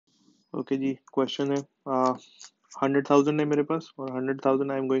Okay जी, question है 100,000 है मेरे पास और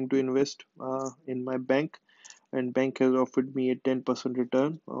 100,000 I am going to invest in my bank and bank has offered me A 10%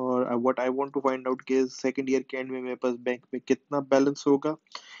 return और what I want to find out कि second year के and में मेरे पास बैंक में कितना बैलेंस होगा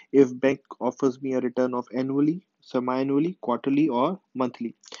if bank offers me a return of annually, semi-annually, quarterly or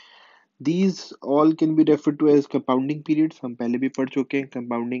monthly. These all can be referred to as compounding periods. हम पहले भी पढ़ चुके हैं.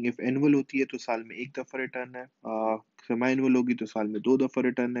 Compounding if annual होती है तो साल में एक दफा रिटर्न है, सेमी एनुअल होगी तो साल में दो दफा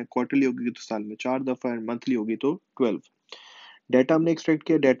रिटर्न है, क्वार्टरली होगी तो साल में चार दफा है, मंथली होगी तो 12. डेटा हमने एक्सट्रैक्ट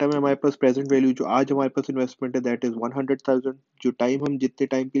किया. डेटा में हमारे पास प्रेजेंट वैल्यू जो आज हमारे पास इन्वेस्टमेंट है दैट इज 100,000. जो टाइम हम जितने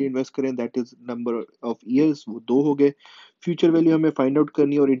टाइम के लिए इन्वेस्ट करें that is number of years, वो दो हो गए. फ्यूचर वैल्यू हमें फाइंड आउट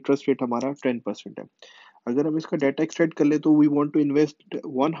करनी है और इंटरेस्ट रेट हमारा 10% है. अगर हम इसका डाटा एक्सट्रैक्ट कर ले तो वी वांट टू इन्वेस्ट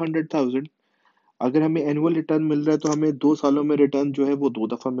 100,000. अगर हमें एनुअल रिटर्न मिल रहा है तो हमें 2 सालों में रिटर्न जो है वो दो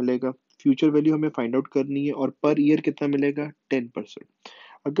दफा मिलेगा. फ्यूचर वैल्यू हमें फाइंड आउट करनी है और पर ईयर कितना मिलेगा, 10%.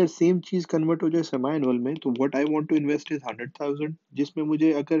 अगर सेम चीज कन्वर्ट हो जाए सेमी एनुअल में तो what I want to invest is 100,000, जिसमें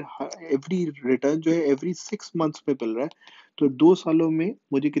मुझे अगर एवरी रिटर्न जो है एवरी 6 मंथ्स पे मिल रहा है तो 2 सालों में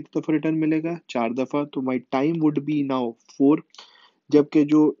मुझे कितनी दफा रिटर्न मिलेगा, चार दफा. तो my time would be now 4. जबकि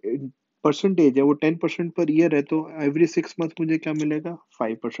जो परसेंटेज है वो 10% पर ईयर है तो एवरी 6 मंथ मुझे क्या मिलेगा,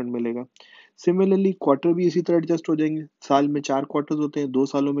 5% मिलेगा. सिमिलरली क्वार्टर भी इसी तरह एडजस्ट हो जाएंगे. साल में 4 क्वार्टर्स होते हैं, 2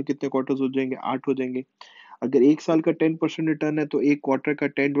 सालों में कितने क्वार्टर्स हो जाएंगे, 8 हो जाएंगे. अगर एक साल का 10% रिटर्न है तो एक क्वार्टर का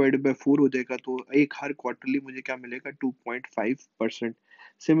 10 डिवाइडेड बाय 4 हो जाएगा तो एक हर क्वार्टरली मुझे क्या मिलेगा, 2.5%.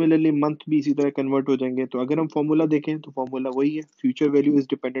 सिमिलरली मंथ भी इसी तरह कन्वर्ट हो जाएंगे. तो अगर हम फॉर्मूला देखें तो फॉर्मूला वही है, future value is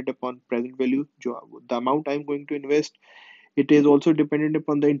dependent upon present value. जो the amount I am going to invest, it is also dependent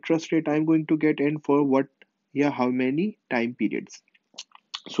upon the interest rate I'm going to get and for what, yeah, how many time periods.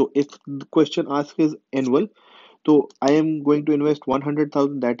 So if the question asked is annual, so I am going to invest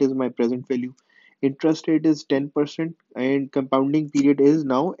 100,000, that is my present value. Interest rate is 10% and compounding period is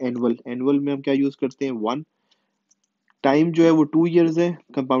now annual. Annual में हम क्या use करते हैं, 1. Time जो है वो 2 years है,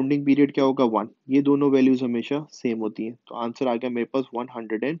 compounding period क्या होगा, 1. ये दोनों वैल्यूज हमेशा सेम होती हैं. तो आंसर आ गया मेरे पास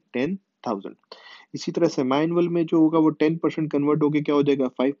 110,000. इसी तरह से मैनुअल में जो होगा वो 10% कन्वर्ट होके क्या हो जाएगा,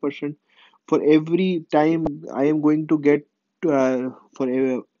 5%. For every time I am going to get, for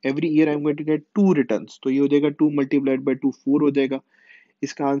every year I am going to get 2 returns, तो ये हो जाएगा 2 × 2 = 4 हो जाएगा.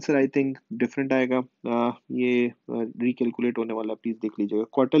 इसका आंसर आई थिंक डिफरेंट आएगा. ये रिकैलकुलेट होने वाला, प्लीज देख लीजिएगा.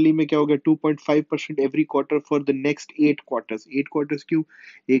 क्वार्टरली में क्या होगा, 2.5% every quarter for the next 8 quarters. 8 quarters क्यों,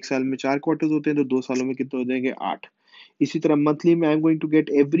 एक साल में 4 क्वार्टर्स होते हैं तो 2 सालों में कितने हो जाएंगे, 8. इसी तरह मंथली में I am going to get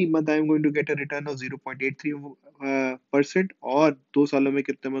every month I am going to get a return of 0.83%. और 2 सालों में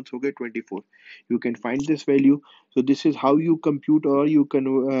कितने मंथ्स हो गए, 24. You can find this value. So this is how you compute और you can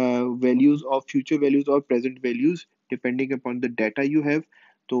values of future values और present values depending upon the data you have.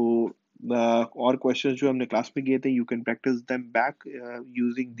 तो और क्वेश्चंस जो हमने क्लास में किए थे, you can practice them back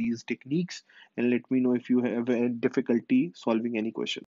using these techniques and let me know if you have difficulty solving any question.